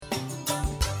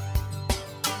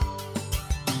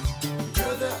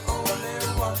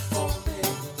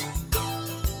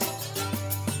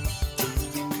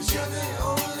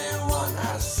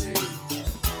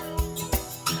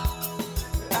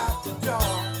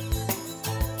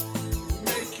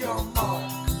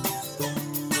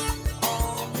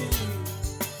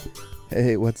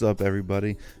Hey, what's up,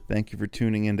 everybody? Thank you for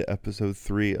tuning in to episode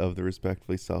 3 of the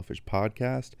Respectfully Selfish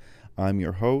podcast. I'm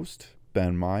your host,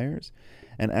 Ben Myers.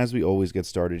 And as we always get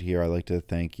started here, I like to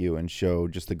thank you and show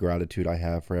just the gratitude I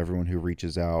have for everyone who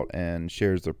reaches out and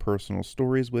shares their personal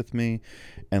stories with me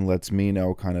and lets me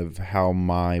know kind of how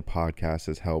my podcast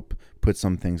has helped put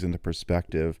some things into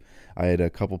perspective. I had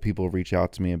a couple people reach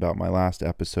out to me about my last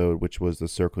episode, which was The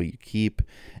Circle You Keep,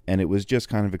 and it was just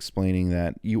kind of explaining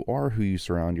that you are who you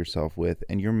surround yourself with,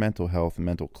 and your mental health and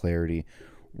mental clarity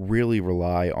really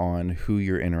rely on who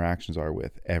your interactions are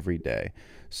with every day.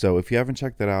 So if you haven't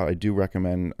checked that out, I do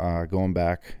recommend going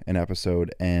back an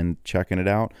episode and checking it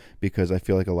out, because I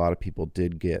feel like a lot of people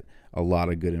did get a lot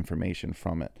of good information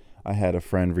from it. I had a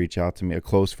friend reach out to me, a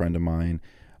close friend of mine,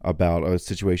 about a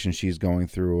situation she's going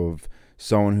through of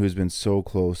someone who's been so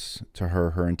close to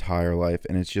her entire life,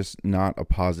 and it's just not a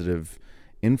positive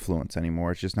influence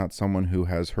anymore. It's just not someone who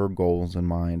has her goals in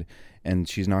mind, and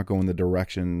she's not going the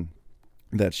direction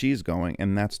that she's going,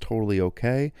 and that's totally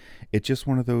okay. It's just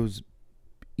one of those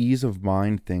ease of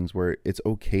mind things where it's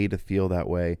okay to feel that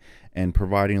way, and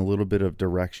providing a little bit of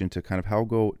direction to kind of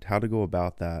how to go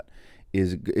about that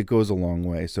it goes a long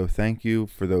way. So thank you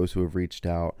for those who have reached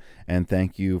out, and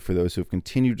thank you for those who have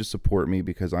continued to support me,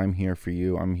 because I'm here for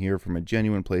you. I'm here from a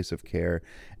genuine place of care,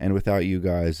 and without you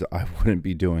guys, I wouldn't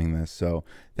be doing this. So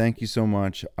thank you so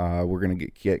much. We're gonna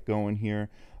get going here.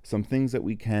 Some things that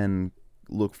we can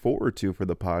look forward to for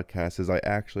the podcast is I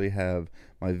actually have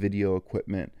my video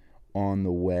equipment on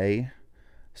the way.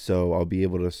 So I'll be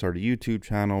able to start a YouTube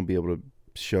channel, be able to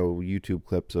show YouTube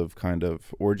clips of kind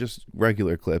of, or just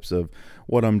regular clips of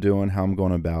what I'm doing, how I'm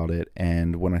going about it.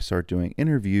 And when I start doing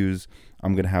interviews,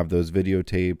 I'm going to have those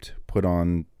videotaped, put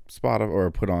on Spotify, or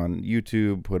put on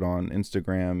YouTube, put on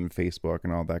Instagram, Facebook,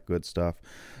 and all that good stuff.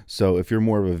 So if you're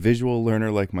more of a visual learner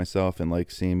like myself and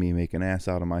like seeing me make an ass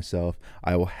out of myself,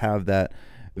 I will have that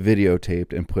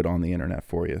videotaped and put on the internet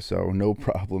for you. So no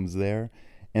problems there.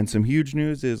 And some huge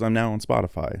news is I'm now on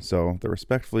Spotify. So the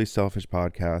Respectfully Selfish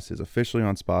podcast is officially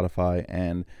on Spotify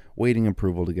and waiting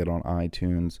approval to get on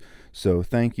iTunes. So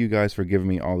thank you guys for giving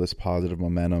me all this positive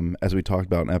momentum. As we talked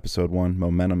about in episode 1,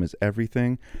 momentum is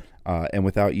everything. And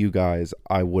without you guys,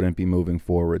 I wouldn't be moving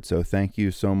forward. So thank you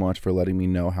so much for letting me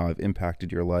know how I've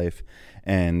impacted your life.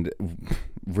 And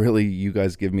really, you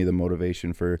guys give me the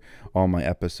motivation for all my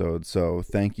episodes. So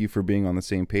thank you for being on the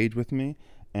same page with me.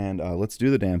 And let's do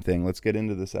the damn thing. Let's get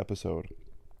into this episode.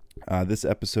 This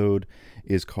episode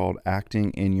is called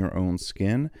Acting in Your Own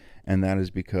Skin, and that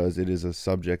is because it is a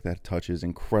subject that touches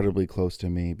incredibly close to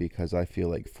me, because I feel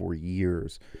like for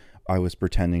years I was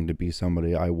pretending to be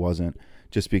somebody I wasn't,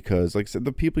 just because, like I said,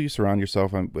 the people you surround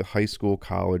yourself with, high school,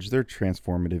 college, they're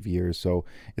transformative years, so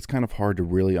it's kind of hard to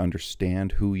really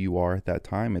understand who you are at that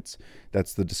time.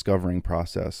 That's the discovering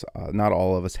process. Not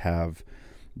all of us have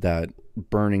that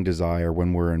burning desire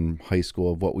when we're in high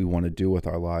school of what we want to do with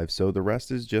our lives. So the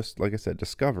rest is just, like I said,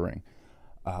 discovering.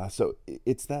 So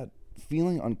it's that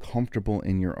feeling uncomfortable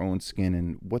in your own skin,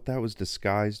 and what that was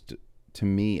disguised to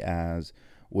me as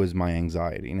was my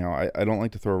anxiety. Now, I don't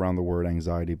like to throw around the word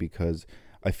anxiety, because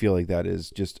I feel like that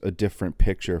is just a different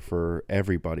picture for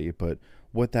everybody. But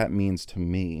what that means to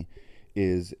me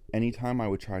is anytime I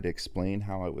would try to explain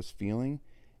how I was feeling,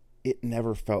 it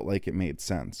never felt like it made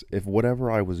sense. If whatever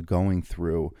I was going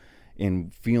through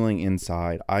and feeling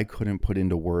inside, I couldn't put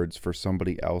into words for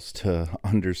somebody else to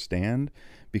understand,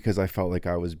 because I felt like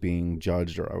I was being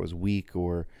judged, or I was weak,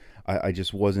 or I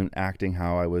just wasn't acting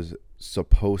how I was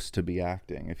supposed to be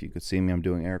acting. If you could see me, I'm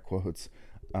doing air quotes.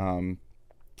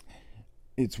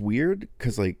 It's weird,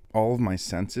 because like all of my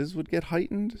senses would get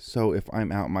heightened. So if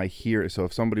I'm out my so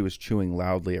if somebody was chewing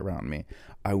loudly around me,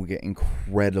 I would get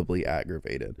incredibly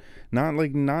aggravated. Not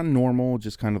normal,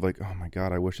 just kind of like, oh my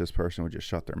God, I wish this person would just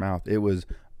shut their mouth. It was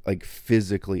like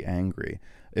physically angry.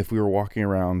 If we were walking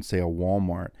around, say, a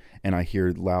Walmart, and I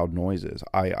hear loud noises,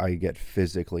 I get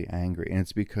physically angry. And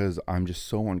it's because I'm just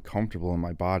so uncomfortable in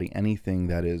my body. Anything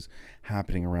that is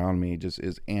happening around me just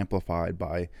is amplified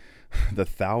by the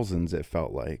thousands, it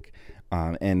felt like.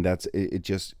 And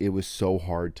it was so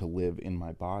hard to live in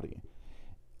my body.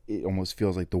 It almost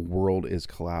feels like the world is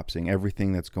collapsing.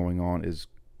 Everything that's going on is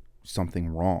something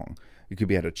wrong. You could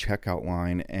be at a checkout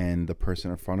line, and the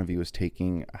person in front of you is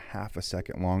taking a half a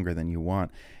second longer than you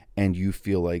want, and you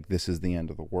feel like this is the end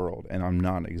of the world. And I'm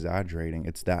not exaggerating.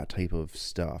 It's that type of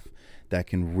stuff that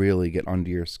can really get under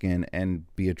your skin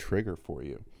and be a trigger for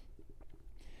you.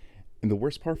 And the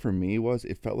worst part for me was,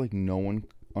 it felt like no one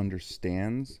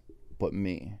understands but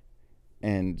me.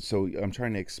 And so I'm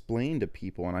trying to explain to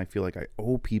people, and I feel like I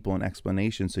owe people an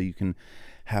explanation so you can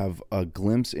have a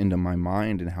glimpse into my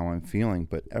mind and how I'm feeling.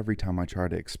 But every time I try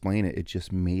to explain it, it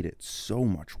just made it so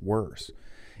much worse.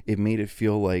 It made it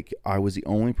feel like I was the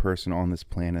only person on this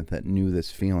planet that knew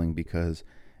this feeling, because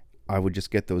I would just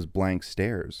get those blank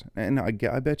stares. And I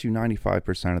bet you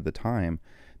 95% of the time,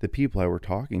 the people I were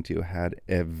talking to had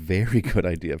a very good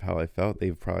idea of how I felt. They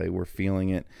probably were feeling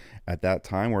it at that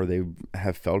time, or they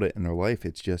have felt it in their life.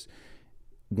 It's just,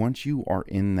 once you are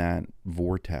in that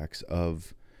vortex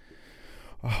of,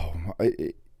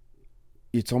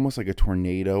 it's almost like a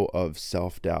tornado of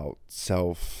self-doubt,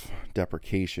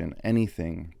 self-deprecation,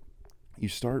 anything. You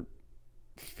start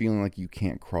feeling like you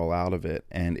can't crawl out of it,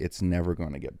 and it's never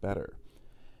going to get better.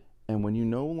 And when you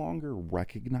no longer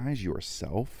recognize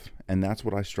yourself, and that's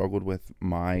what I struggled with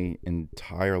my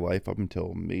entire life up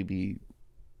until maybe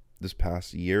this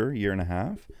past year and a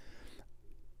half,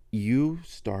 you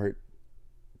start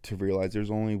to realize there's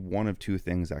only one of two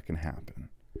things that can happen.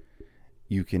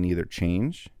 You can either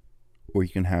change, or you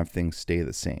can have things stay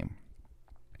the same.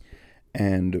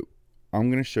 And I'm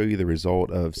going to show you the result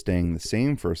of staying the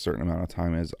same for a certain amount of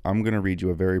time. Is I'm going to read you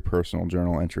a very personal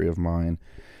journal entry of mine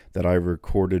that I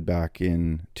recorded back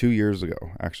in 2 years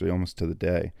ago, actually almost to the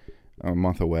day, a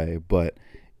month away. But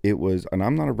it was, and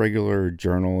I'm not a regular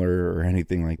journaler or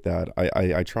anything like that.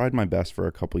 I tried my best for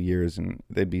a couple years, and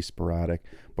they'd be sporadic.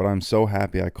 But I'm so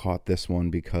happy I caught this one,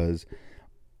 because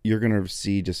you're going to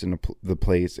see just in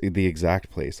the exact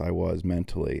place I was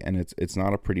mentally. And it's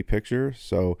not a pretty picture.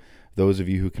 So those of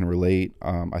you who can relate,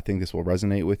 I think this will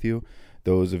resonate with you.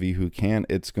 Those of you who can't,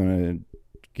 it's going to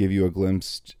give you a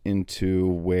glimpse into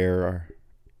where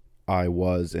I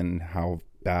was and how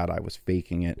bad I was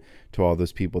faking it to all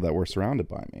those people that were surrounded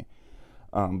by me.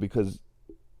 Because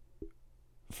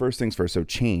first things first, so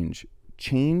change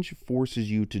forces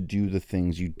you to do the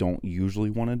things you don't usually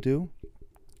want to do.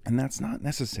 And that's not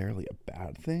necessarily a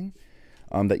bad thing,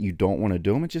 that you don't want to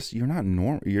do them. It's just you're not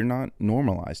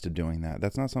normalized to doing that.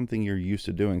 That's not something you're used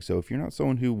to doing. So if you're not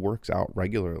someone who works out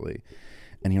regularly,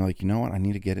 and you're like, you know what, I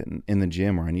need to get it in the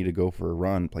gym, or I need to go for a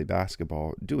run, play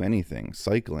basketball, do anything,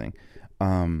 cycling.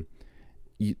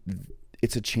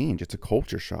 It's a change. It's a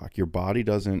culture shock. Your body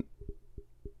doesn't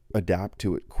adapt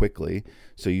to it quickly.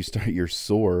 So you're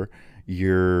sore,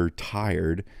 you're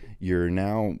tired, you're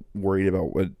now worried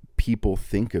about what people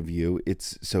think of you.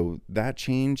 So that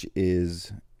change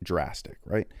is drastic,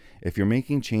 right? If you're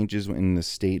making changes in the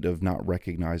state of not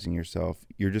recognizing yourself,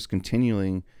 you're just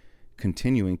continuing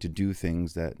to do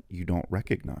things that you don't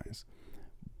recognize.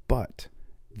 But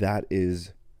that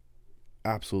is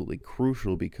absolutely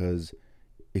crucial, because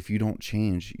if you don't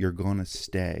change, you're going to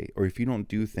stay. Or if you don't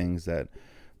do things that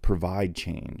provide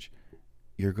change,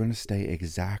 you're going to stay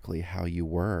exactly how you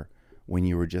were when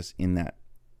you were just in that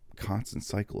constant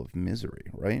cycle of misery,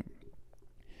 right?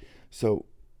 So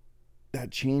that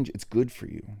change, it's good for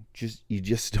you. You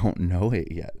just don't know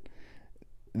it yet.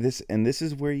 This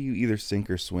is where you either sink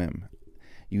or swim.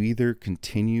 You either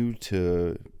continue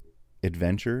to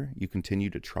adventure, you continue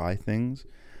to try things,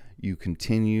 you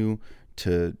continue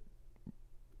to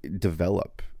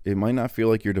develop. It might not feel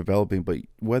like you're developing, but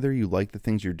whether you like the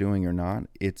things you're doing or not,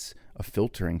 it's a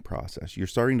filtering process. You're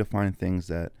starting to find things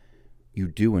that you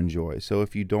do enjoy. So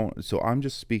if you don't, so I'm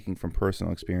just speaking from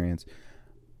personal experience,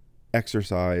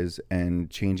 exercise and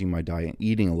changing my diet,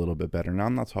 eating a little bit better. Now,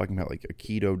 I'm not talking about like a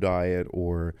keto diet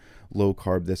or low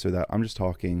carb, this or that. I'm just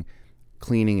talking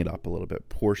cleaning it up a little bit,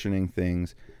 portioning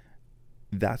things.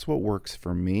 That's what works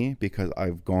for me, because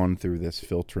I've gone through this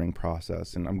filtering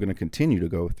process, and I'm going to continue to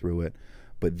go through it.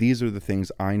 But these are the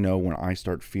things I know when I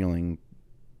start feeling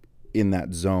in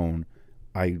that zone,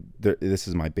 this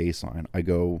is my baseline. I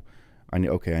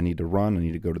need to run, I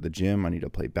need to go to the gym, I need to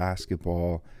play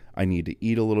basketball, I need to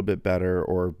eat a little bit better,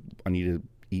 or I need to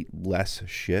eat less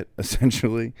shit,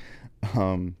 essentially.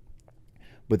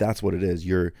 But that's what it is.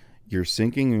 You're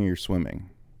sinking and you're swimming.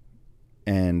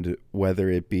 And whether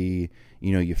it be,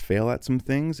 you fail at some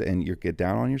things and you get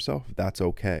down on yourself, that's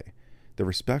okay. The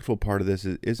respectful part of this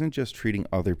isn't just treating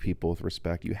other people with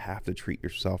respect. You have to treat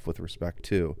yourself with respect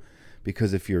too.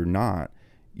 Because if you're not,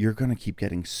 you're going to keep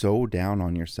getting so down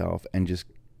on yourself and just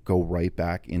go right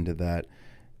back into that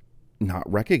not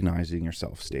recognizing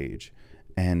yourself stage.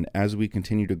 And as we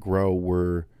continue to grow,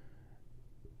 we're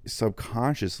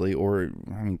subconsciously,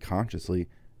 consciously,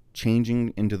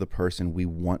 changing into the person we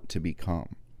want to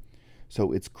become.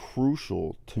 So it's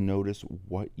crucial to notice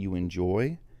what you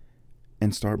enjoy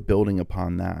and start building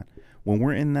upon that. When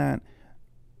we're in that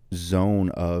zone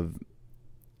of,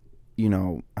 I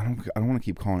don't want to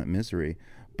keep calling it misery,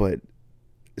 but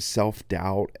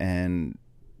self-doubt and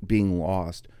being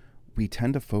lost, we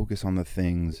tend to focus on the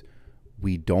things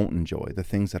we don't enjoy, the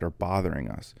things that are bothering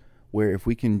us. Where if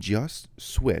we can just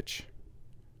switch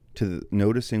to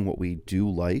noticing what we do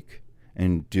like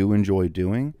and do enjoy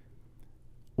doing,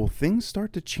 well, things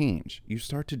start to change. You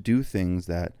start to do things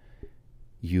that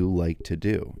you like to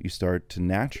do. You start to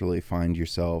naturally find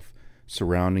yourself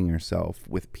surrounding yourself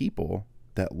with people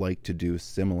that like to do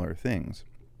similar things.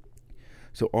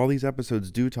 So all these episodes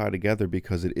do tie together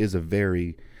because it is it's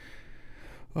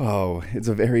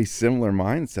a very similar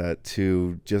mindset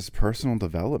to just personal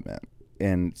development.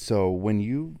 And so when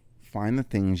you find the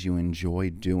things you enjoy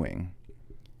doing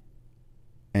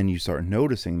and you start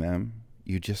noticing them,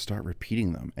 you just start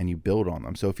repeating them and you build on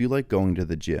them. So if you like going to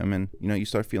the gym and you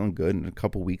start feeling good and a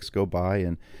couple weeks go by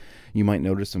and you might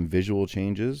notice some visual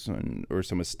changes or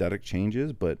some aesthetic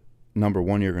changes, but number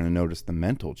one, you're going to notice the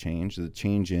mental change, the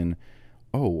change in,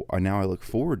 now I look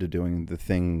forward to doing the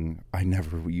thing I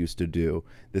never used to do.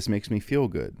 This makes me feel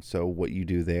good. So what you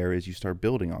do there is you start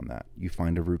building on that. You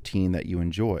find a routine that you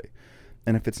enjoy.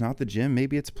 And if it's not the gym,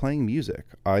 maybe it's playing music.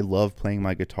 I love playing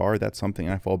my guitar. That's something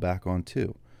I fall back on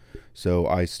too. So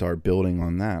I start building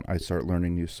on that. I start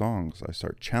learning new songs. I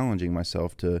start challenging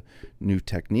myself to new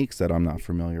techniques that I'm not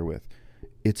familiar with.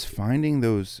 It's finding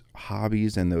those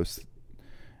hobbies and those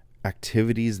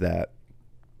activities that,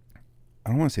 I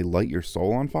don't want to say light your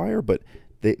soul on fire, but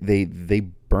they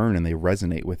burn and they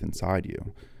resonate with inside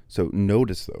you. So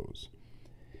notice those.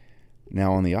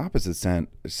 Now on the opposite side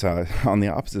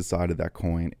of that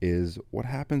coin is what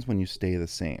happens when you stay the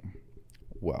same.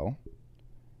 Well,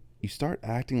 you start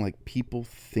acting like people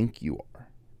think you are,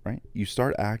 right? You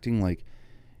start acting like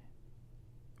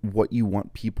what you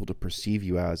want people to perceive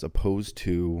you as, opposed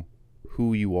to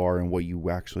who you are and what you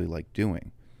actually like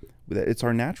doing. It's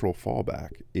our natural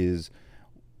fallback.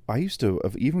 I used to,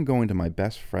 of even going to my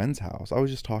best friend's house, I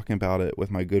was just talking about it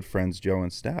with my good friends Joe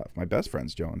and Steph, my best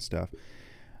friends Joe and Steph.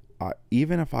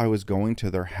 Even if I was going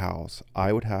to their house,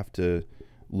 I would have to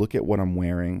look at what I'm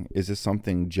wearing. Is this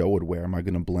something Joe would wear? Am I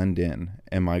going to blend in?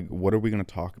 What are we going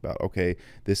to talk about? Okay,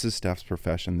 this is Steph's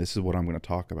profession. This is what I'm going to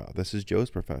talk about. This is Joe's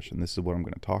profession. This is what I'm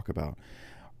going to talk about.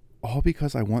 All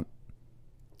because I want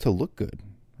to look good,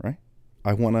 right?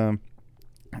 I want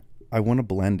to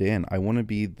blend in. I want to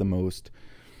be the most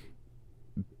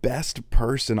best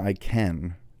person I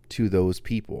can to those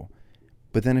people.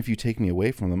 But then if you take me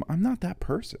away from them, I'm not that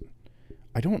person.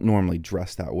 I don't normally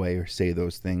dress that way or say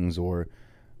those things, or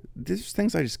there's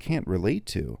things I just can't relate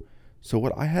to. So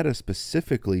what I had to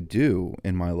specifically do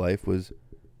in my life was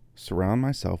surround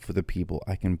myself with the people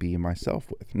I can be myself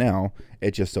with. Now,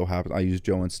 it just so happens, I use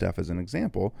Joe and Steph as an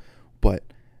example,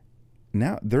 but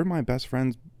now they're my best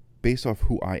friends based off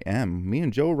who I am. Me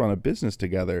and Joe run a business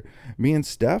together. Me and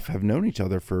Steph have known each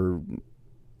other for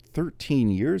 13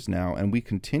 years now, and we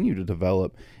continue to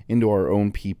develop into our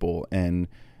own people. And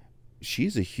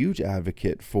she's a huge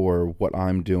advocate for what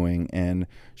I'm doing, and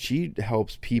she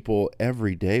helps people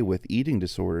every day with eating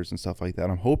disorders and stuff like that.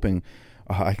 I'm hoping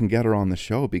I can get her on the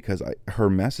show because her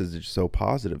message is so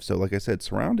positive. So like I said,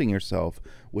 surrounding yourself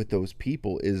with those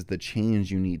people is the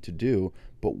change you need to do.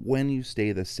 But when you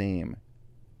stay the same,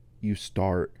 you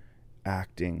start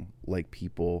acting like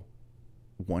people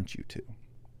want you to.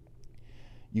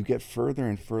 You get further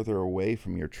and further away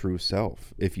from your true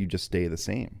self if you just stay the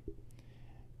same.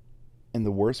 And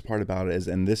the worst part about it is,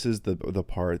 and this is the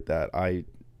part that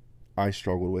I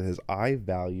struggled with, is I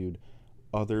valued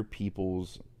other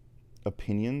people's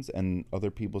opinions and other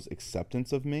people's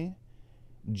acceptance of me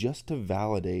just to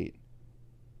validate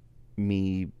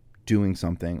me doing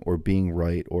something or being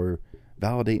right, or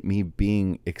validate me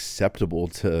being acceptable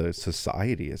to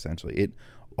society, essentially. It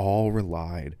all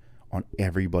relied on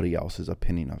everybody else's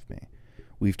opinion of me.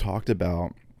 We've talked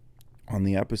about on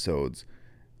the episodes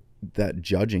that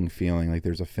judging feeling like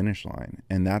there's a finish line,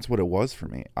 and that's what it was for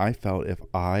me. I felt if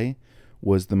I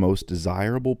was the most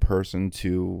desirable person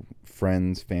to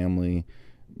friends, family,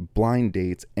 blind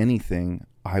dates, anything,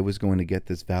 I was going to get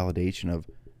this validation of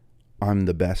I'm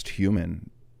the best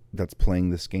human that's playing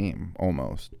this game,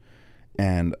 almost.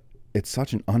 And it's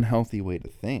such an unhealthy way to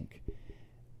think.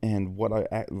 And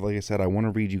like I said, I want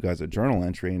to read you guys a journal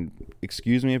entry, and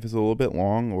excuse me if it's a little bit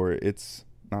long or it's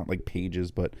not like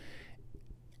pages, but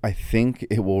I think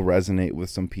it will resonate with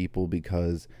some people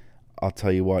because I'll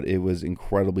tell you what, it was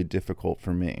incredibly difficult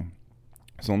for me.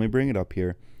 So let me bring it up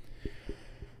here.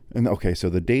 And okay, so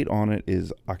the date on it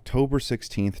is October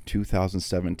 16th,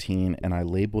 2017, and I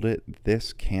labeled it,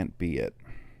 "This Can't Be It."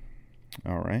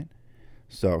 All right.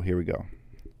 So here we go.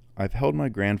 I've held my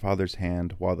grandfather's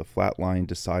hand while the flat line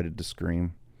decided to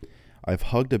scream. I've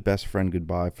hugged a best friend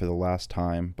goodbye for the last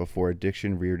time before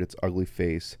addiction reared its ugly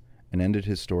face and ended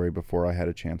his story before I had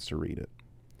a chance to read it.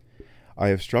 I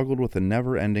have struggled with the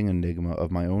never-ending enigma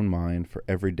of my own mind for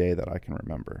every day that I can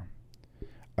remember.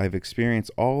 I have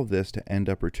experienced all of this to end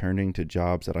up returning to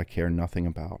jobs that I care nothing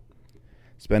about,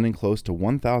 spending close to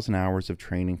 1,000 hours of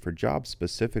training for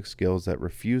job-specific skills that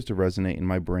refuse to resonate in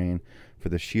my brain for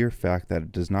the sheer fact that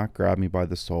it does not grab me by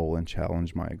the soul and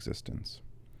challenge my existence.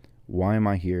 Why am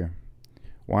I here?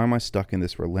 Why am I stuck in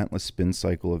this relentless spin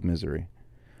cycle of misery?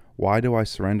 Why do I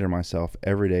surrender myself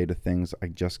every day to things I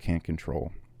just can't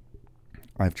control?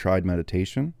 I've tried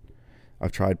meditation.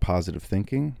 I've tried positive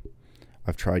thinking.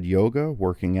 I've tried yoga,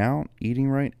 working out, eating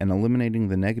right, and eliminating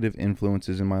the negative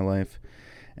influences in my life.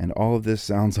 And all of this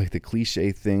sounds like the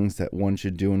cliche things that one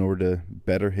should do in order to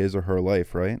better his or her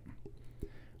life, right?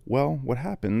 Well, what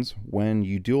happens when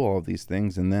you do all of these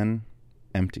things and then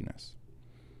emptiness?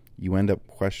 You end up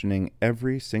questioning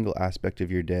every single aspect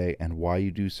of your day and why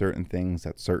you do certain things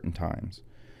at certain times.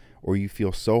 Or you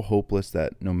feel so hopeless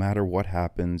that no matter what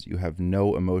happens, you have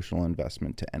no emotional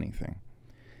investment to anything.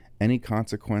 Any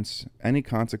consequence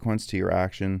to your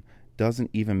action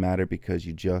doesn't even matter because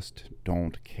you just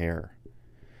don't care.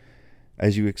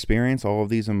 As you experience all of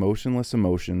these emotionless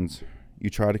emotions, you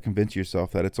try to convince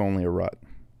yourself that it's only a rut.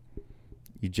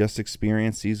 You just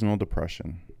experienced seasonal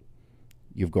depression.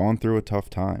 You've gone through a tough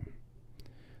time.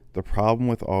 The problem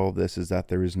with all of this is that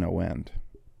there is no end.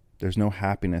 There's no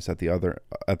happiness at the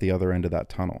other end of that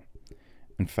tunnel.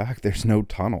 In fact, there's no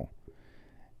tunnel.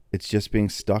 It's just being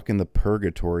stuck in the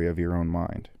purgatory of your own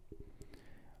mind.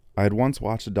 I had once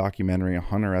watched a documentary on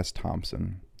Hunter S.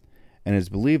 Thompson, and it is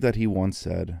believed that he once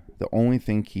said, "The only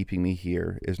thing keeping me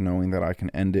here is knowing that I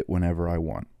can end it whenever I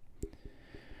want."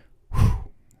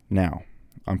 Whew. Now,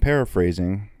 I'm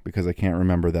paraphrasing because I can't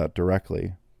remember that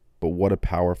directly, but what a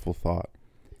powerful thought.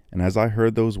 And as I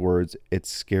heard those words, it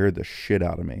scared the shit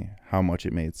out of me how much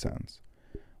it made sense.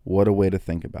 What a way to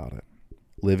think about it.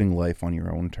 Living life on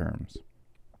your own terms.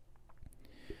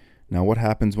 Now, what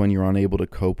happens when you're unable to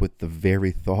cope with the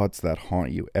very thoughts that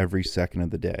haunt you every second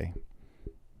of the day?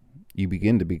 You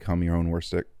begin to become your own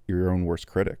worst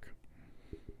critic.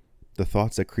 The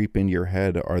thoughts that creep into your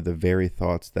head are the very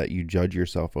thoughts that you judge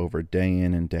yourself over day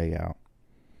in and day out.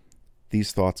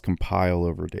 These thoughts compile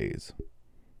over days.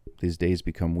 These days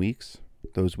become weeks.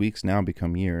 Those weeks now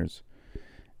become years.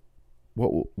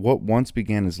 What once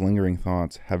began as lingering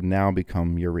thoughts have now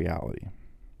become your reality.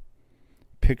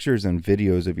 Pictures and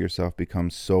videos of yourself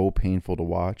become so painful to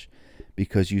watch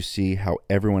because you see how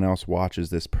everyone else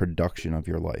watches this production of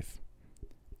your life.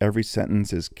 Every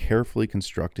sentence is carefully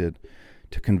constructed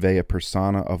to convey a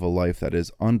persona of a life that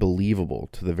is unbelievable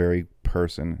to the very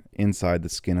person inside the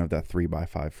skin of that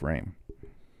 3x5 frame.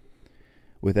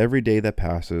 With every day that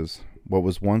passes, what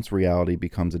was once reality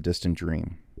becomes a distant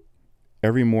dream.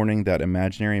 Every morning, that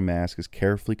imaginary mask is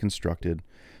carefully constructed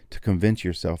to convince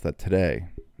yourself that today,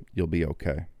 you'll be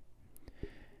okay.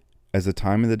 As the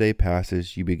time of the day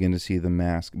passes, you begin to see the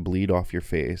mask bleed off your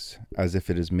face as if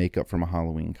it is makeup from a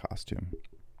Halloween costume.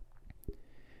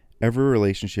 Every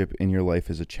relationship in your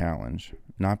life is a challenge,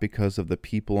 not because of the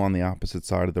people on the opposite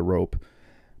side of the rope,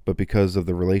 but because of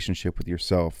the relationship with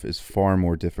yourself is far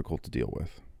more difficult to deal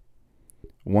with.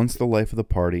 Once the life of the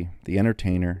party, the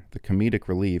entertainer, the comedic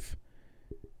relief,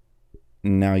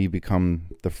 now you become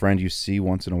the friend you see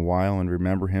once in a while and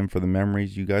remember him for the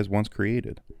memories you guys once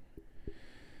created.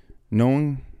 No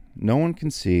one can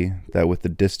see that with the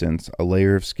distance, a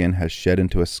layer of skin has shed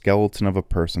into a skeleton of a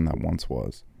person that once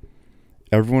was.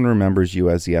 Everyone remembers you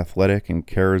as the athletic and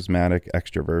charismatic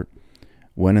extrovert,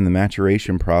 when in the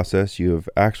maturation process you have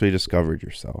actually discovered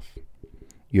yourself.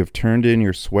 You have turned in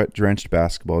your sweat-drenched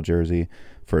basketball jersey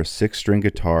for a 6-string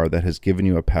guitar that has given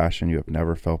you a passion you have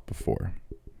never felt before.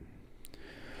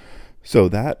 So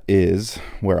that is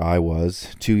where I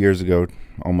was 2 years ago,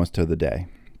 almost to the day.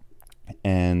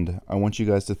 And I want you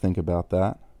guys to think about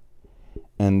that.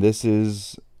 And this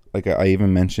is, like I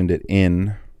even mentioned it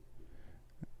in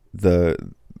the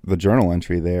journal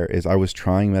entry there, is I was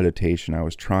trying meditation, I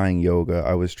was trying yoga,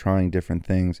 I was trying different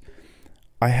things.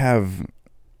 I have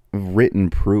written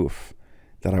proof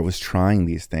that I was trying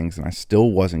these things and I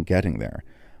still wasn't getting there.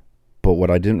 But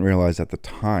what I didn't realize at the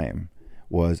time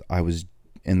was I was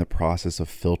in the process of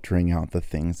filtering out the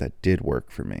things that did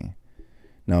work for me.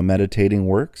 Now, meditating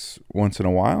works once in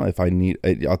a while. If I need,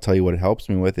 I'll tell you what it helps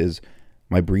me with is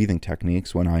my breathing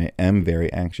techniques. When I am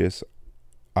very anxious,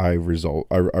 I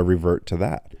revert to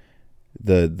that.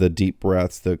 The deep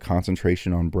breaths, the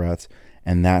concentration on breaths,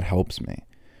 and that helps me.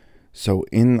 So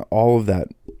in all of that,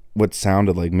 what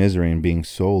sounded like misery and being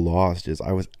so lost is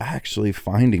I was actually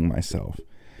finding myself.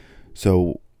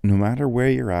 So no matter where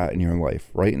you're at in your life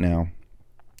right now,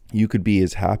 you could be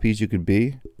as happy as you could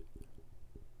be.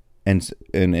 And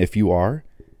if you are,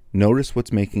 notice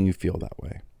what's making you feel that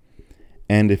way.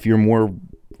 And if you're more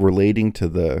relating to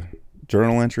the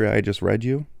journal entry I just read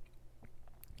you,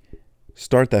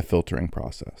 start that filtering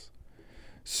process.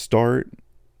 Start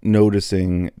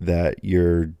noticing that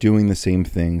you're doing the same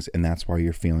things and that's why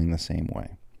you're feeling the same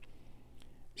way.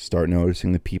 Start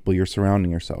noticing the people you're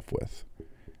surrounding yourself with.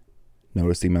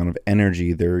 Notice the amount of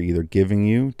energy they're either giving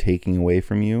you, taking away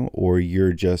from you, or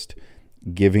you're just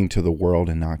giving to the world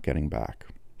and not getting back.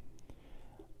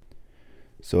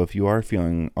 So if you are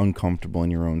feeling uncomfortable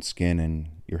in your own skin and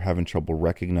you're having trouble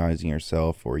recognizing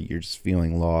yourself, or you're just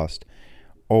feeling lost,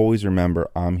 always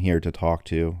remember I'm here to talk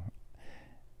to.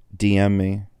 DM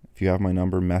me. If you have my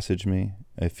number, message me.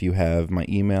 If you have my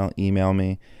email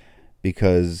me,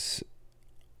 because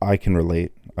I can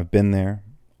relate. I've been there.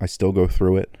 I still go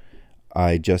through it.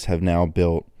 I just have now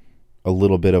built a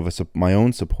little bit of my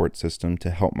own support system to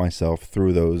help myself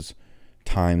through those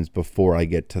times before I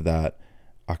get to that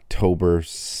October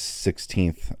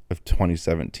 16th of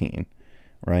 2017,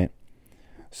 right?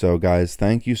 So guys,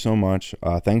 thank you so much.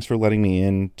 Thanks for letting me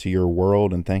into your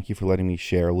world, and thank you for letting me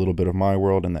share a little bit of my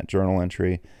world in that journal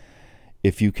entry.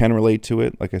 If you can relate to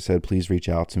it, like I said, please reach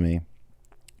out to me.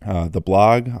 The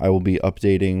blog I will be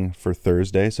updating for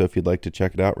Thursday, so if you'd like to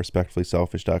check it out,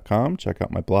 respectfullyselfish.com, check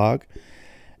out my blog.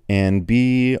 And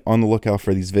be on the lookout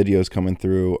for these videos coming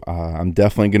through. I'm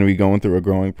definitely going to be going through a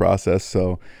growing process,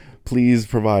 so please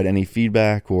provide any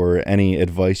feedback or any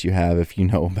advice you have if you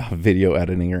know about video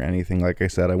editing or anything. Like I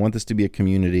said, I want this to be a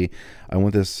community. I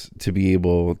want this to be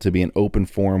able to be an open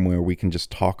forum where we can just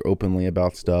talk openly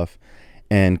about stuff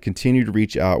and continue to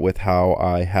reach out with how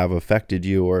I have affected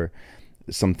you or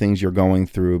some things you're going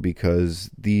through, because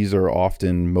these are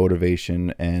often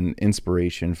motivation and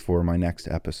inspiration for my next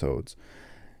episodes.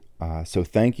 So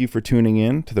thank you for tuning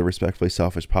in to the Respectfully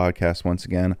Selfish podcast once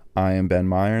again. I am Ben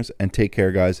Myers, and take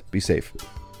care, guys. Be safe.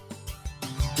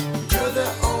 You're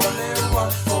the only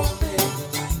one for me,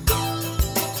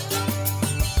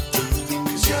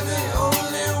 'cause you're the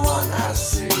only one I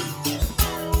see.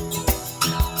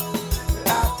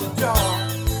 After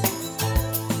dark,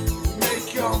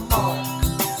 make your mark.